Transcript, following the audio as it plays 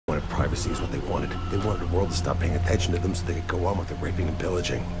privacy is what they wanted. They wanted the world to stop paying attention to them so they could go on with the raping and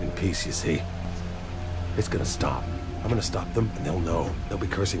pillaging. In peace, you see. It's gonna stop. I'm gonna stop them, and they'll know. They'll be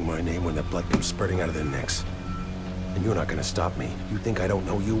cursing my name when their blood comes spurting out of their necks. And you're not gonna stop me. You think I don't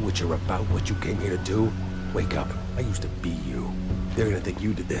know you, what you're about, what you came here to do? Wake up. I used to be you. They're gonna think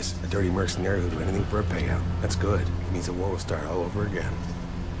you did this, a dirty mercenary who'd do anything for a payout. That's good. It means the war will start all over again.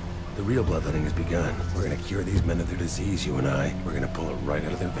 The real bloodletting has begun. We're gonna cure these men of their disease, you and I. We're gonna pull it right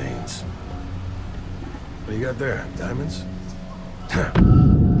out of their veins. What do you got there? Diamonds? Huh.